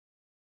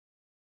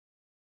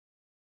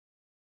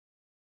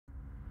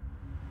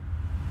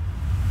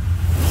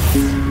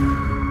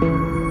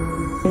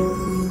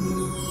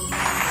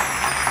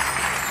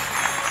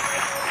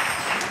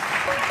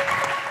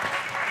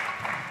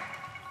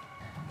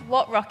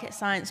what rocket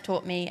science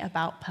taught me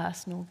about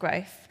personal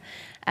growth.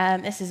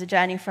 This is a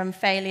journey from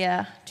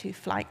failure to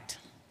flight.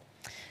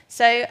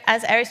 So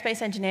as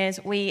aerospace engineers,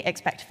 we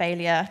expect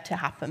failure to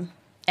happen.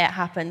 It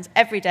happens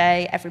every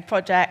day, every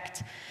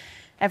project,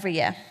 every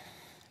year.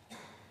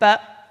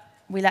 But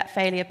we let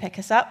failure pick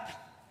us up,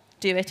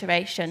 do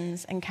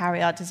iterations, and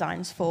carry our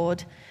designs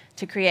forward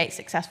to create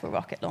successful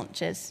rocket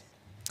launches.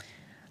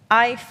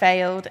 I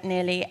failed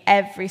nearly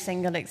every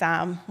single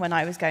exam when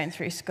I was going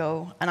through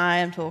school, and I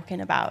am talking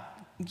about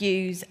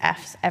U's,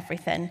 F's,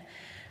 everything.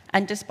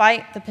 And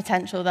despite the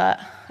potential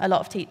that a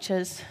lot of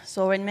teachers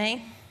saw in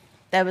me,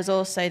 there was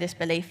also this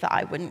belief that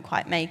I wouldn't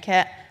quite make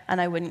it, and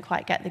I wouldn't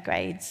quite get the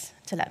grades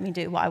to let me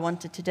do what I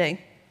wanted to do.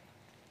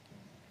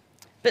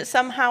 But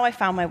somehow I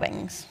found my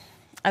wings.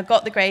 I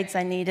got the grades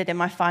I needed in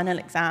my final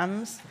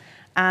exams,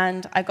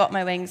 and I got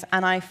my wings,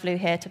 and I flew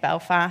here to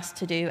Belfast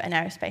to do an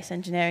aerospace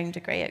engineering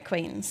degree at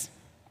Queen's.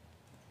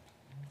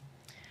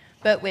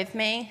 But with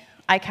me,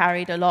 I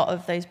carried a lot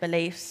of those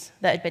beliefs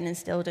that had been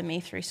instilled in me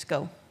through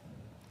school.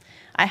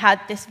 I had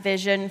this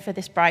vision for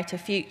this brighter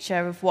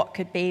future of what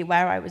could be,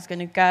 where I was going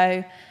to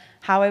go,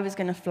 how I was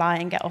going to fly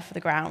and get off the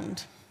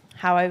ground,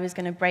 how I was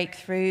going to break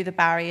through the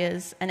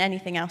barriers and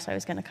anything else I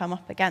was going to come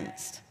up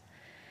against.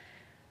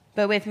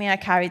 But with me, I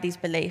carried these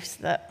beliefs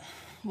that,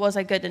 was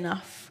I good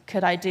enough?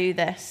 Could I do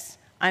this?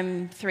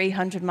 I'm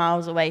 300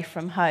 miles away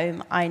from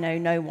home. I know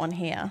no one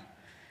here.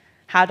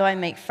 How do I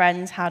make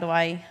friends? How do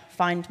I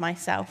find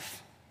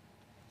myself?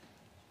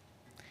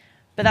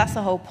 But that's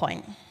the whole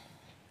point.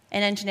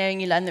 In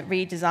engineering, you learn that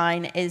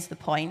redesign is the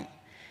point.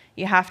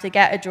 You have to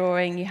get a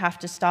drawing. You have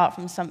to start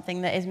from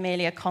something that is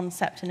merely a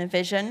concept and a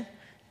vision,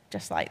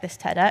 just like this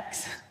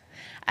TEDx,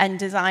 and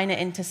design it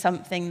into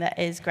something that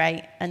is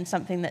great and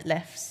something that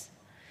lifts.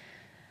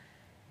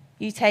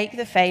 You take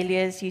the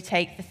failures, you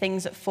take the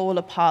things that fall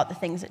apart, the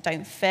things that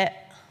don't fit,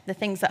 the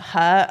things that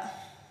hurt,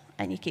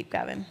 and you keep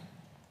going.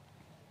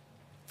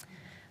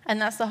 And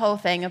that's the whole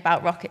thing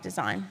about rocket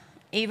design.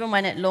 Even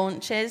when it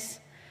launches,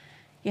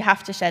 you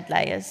have to shed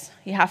layers.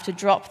 You have to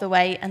drop the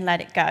weight and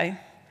let it go,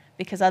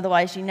 because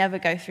otherwise you never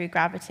go through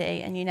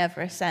gravity and you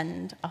never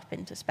ascend up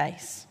into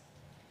space.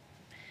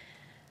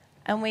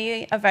 And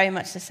we are very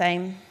much the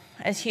same.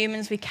 As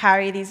humans, we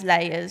carry these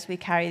layers, we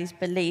carry these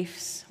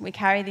beliefs, we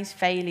carry these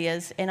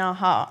failures in our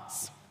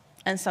hearts.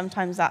 And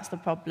sometimes that's the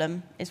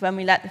problem, is when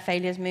we let the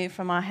failures move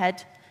from our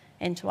head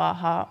into our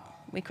heart.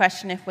 We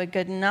question if we're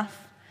good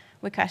enough,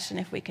 we question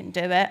if we can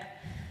do it,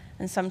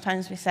 and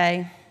sometimes we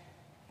say,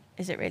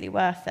 is it really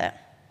worth it?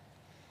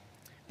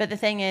 But the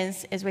thing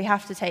is we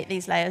have to take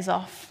these layers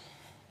off.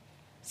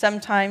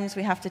 Sometimes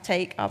we have to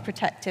take our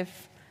protective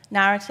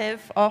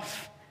narrative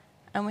off,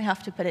 and we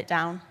have to put it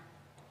down.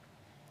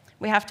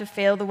 We have to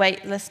feel the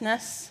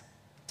weightlessness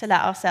to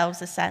let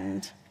ourselves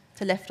ascend,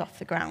 to lift off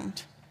the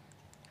ground.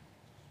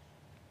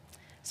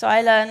 So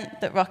I learned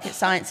that rocket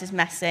science is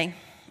messy.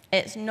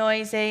 It's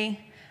noisy,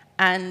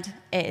 and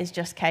it is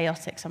just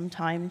chaotic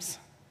sometimes.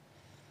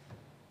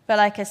 But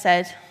like I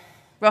said,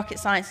 rocket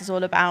science is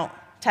all about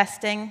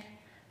testing,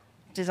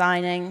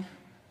 designing,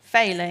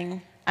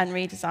 failing, and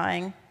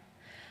redesigning.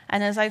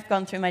 And as I've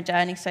gone through my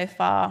journey so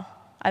far,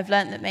 I've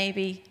learned that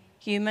maybe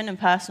human and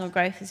personal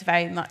growth is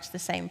very much the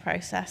same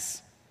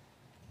process.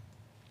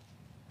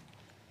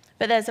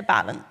 But there's a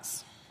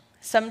balance.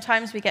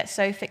 Sometimes we get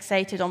so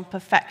fixated on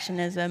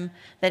perfectionism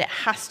that it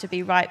has to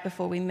be right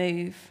before we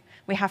move.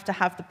 We have to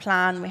have the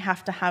plan, we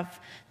have to have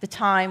the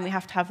time, we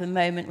have to have the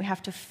moment, we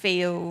have to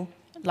feel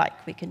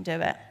like we can do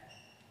it.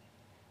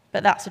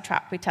 But that's a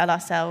trap we tell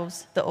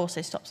ourselves that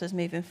also stops us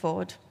moving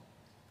forward.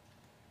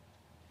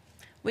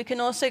 We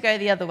can also go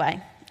the other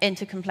way,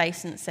 into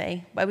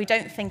complacency, where we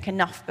don't think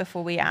enough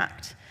before we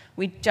act.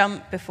 We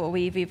jump before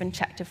we've even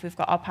checked if we've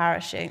got our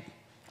parachute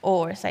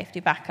or a safety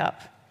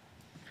backup.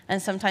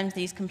 And sometimes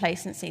these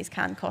complacencies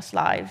can cost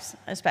lives,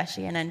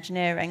 especially in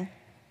engineering.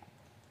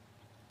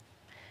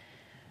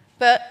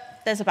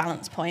 But there's a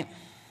balance point.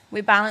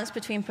 We balance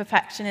between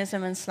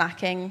perfectionism and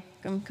slacking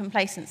and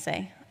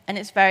complacency, and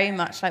it's very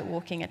much like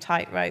walking a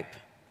tightrope.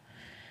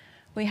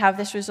 We have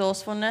this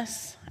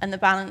resourcefulness and the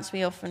balance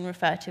we often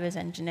refer to as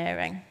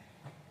engineering.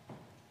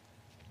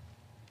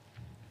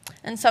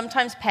 And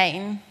sometimes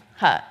pain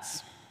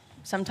hurts.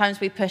 Sometimes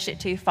we push it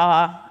too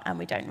far and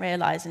we don't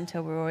realize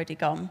until we're already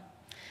gone.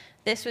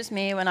 This was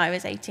me when I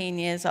was 18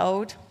 years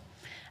old,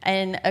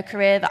 in a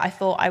career that I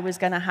thought I was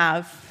going to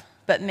have,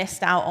 but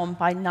missed out on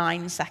by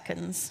 9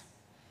 seconds.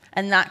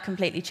 And that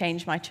completely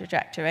changed my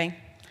trajectory.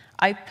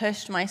 I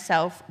pushed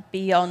myself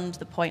beyond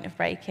the point of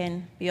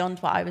breaking, beyond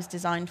what I was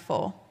designed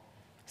for.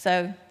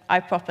 So I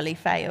properly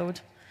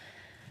failed.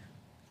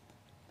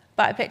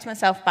 But I picked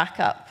myself back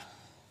up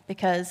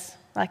because,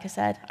 like I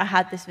said, I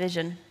had this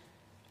vision.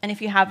 And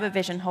if you have a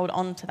vision, hold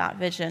on to that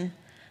vision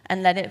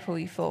and let it pull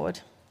you forward.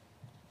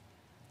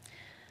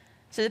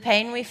 So the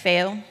pain we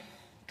feel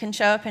can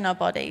show up in our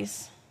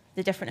bodies.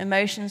 The different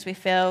emotions we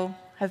feel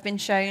have been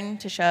shown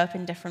to show up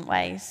in different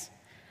ways.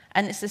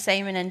 And it's the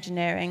same in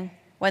engineering.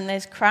 When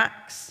there's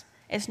cracks,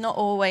 it's not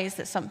always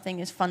that something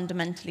is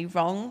fundamentally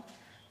wrong,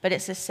 but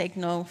it's a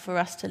signal for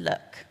us to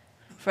look,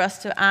 for us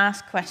to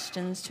ask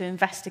questions, to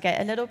investigate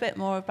a little bit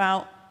more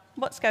about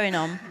what's going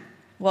on,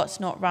 what's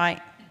not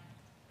right.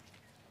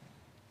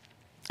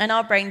 And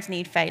our brains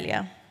need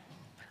failure.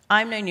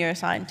 I'm no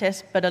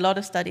neuroscientist, but a lot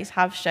of studies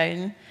have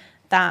shown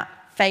that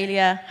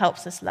failure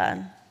helps us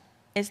learn.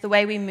 It's the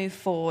way we move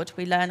forward.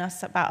 We learn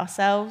about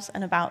ourselves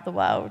and about the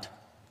world.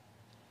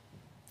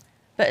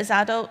 But as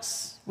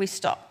adults, we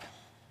stop.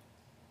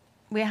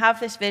 We have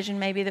this vision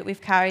maybe that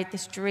we've carried,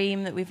 this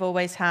dream that we've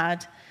always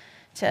had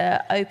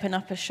to open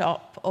up a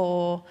shop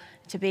or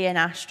to be an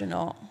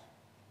astronaut.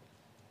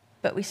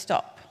 But we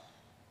stop.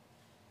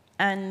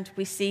 And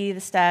we see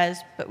the stairs,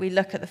 but we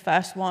look at the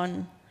first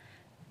one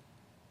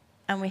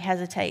and we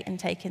hesitate in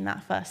taking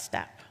that first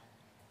step.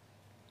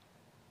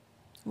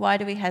 Why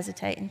do we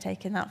hesitate in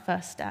taking that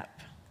first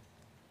step?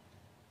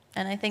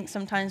 And I think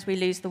sometimes we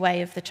lose the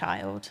way of the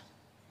child.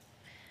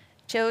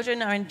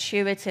 Children are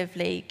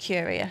intuitively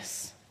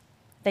curious.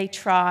 They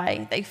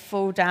try, they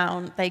fall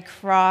down, they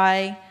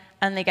cry,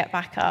 and they get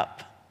back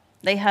up.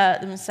 They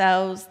hurt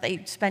themselves,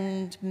 they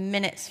spend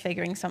minutes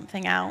figuring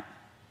something out,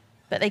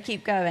 but they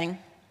keep going.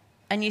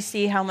 And you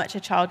see how much a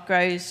child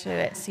grows through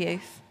its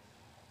youth.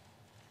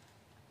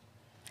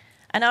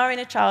 And our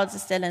inner childs are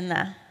still in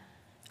there,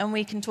 and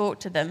we can talk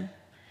to them.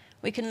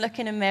 We can look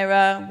in a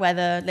mirror,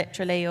 whether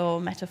literally or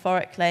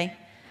metaphorically,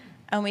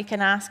 and we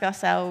can ask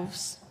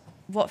ourselves,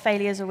 what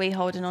failures are we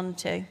holding on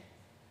to?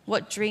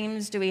 What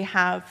dreams do we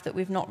have that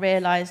we've not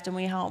realized and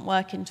we aren't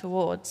working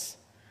towards?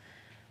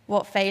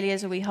 What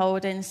failures are we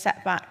holding,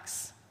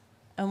 setbacks?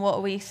 And what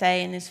are we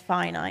saying is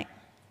finite,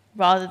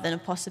 rather than a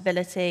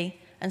possibility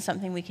and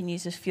something we can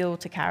use as fuel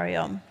to carry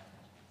on?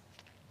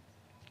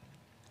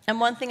 And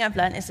one thing I've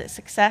learned is that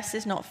success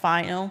is not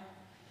final,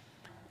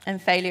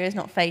 and failure is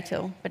not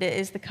fatal, but it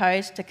is the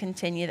courage to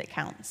continue that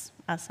counts,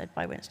 as said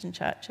by Winston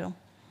Churchill.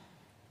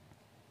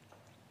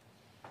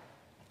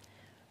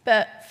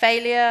 But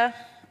failure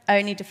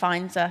only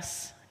defines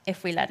us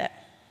if we let it,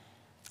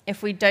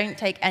 if we don't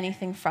take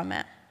anything from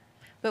it.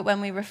 But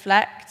when we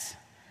reflect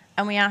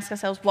and we ask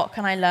ourselves, what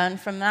can I learn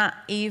from that,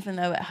 even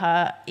though it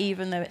hurt,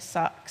 even though it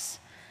sucks?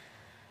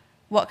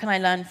 What can I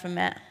learn from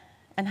it,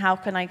 and how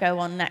can I go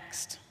on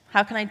next?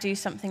 How can I do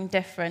something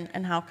different,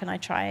 and how can I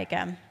try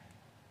again?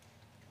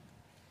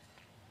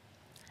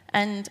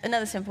 And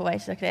another simple way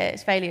to look at it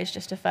is failure is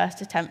just a first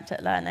attempt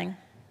at learning.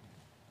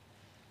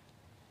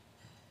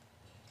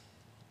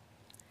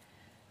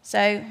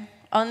 So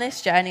on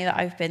this journey that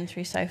I've been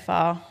through so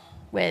far,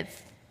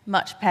 with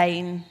much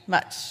pain,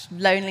 much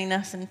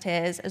loneliness and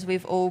tears, as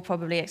we've all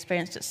probably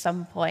experienced at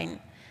some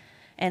point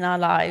in our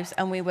lives,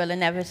 and we will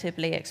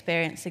inevitably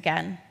experience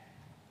again,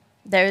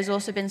 there has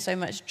also been so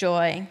much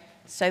joy,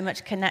 so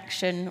much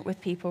connection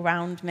with people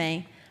around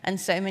me, and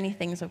so many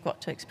things I've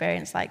got to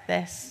experience like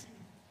this.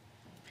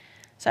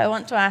 So I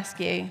want to ask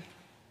you,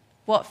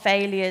 what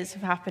failures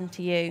have happened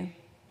to you?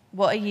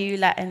 What are you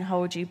letting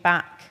hold you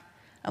back?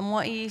 And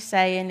what are you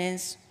saying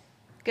is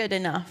good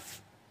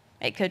enough?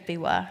 It could be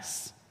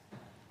worse.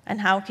 And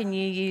how can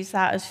you use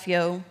that as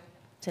fuel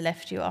to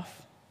lift you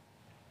off?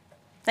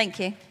 Thank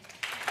you.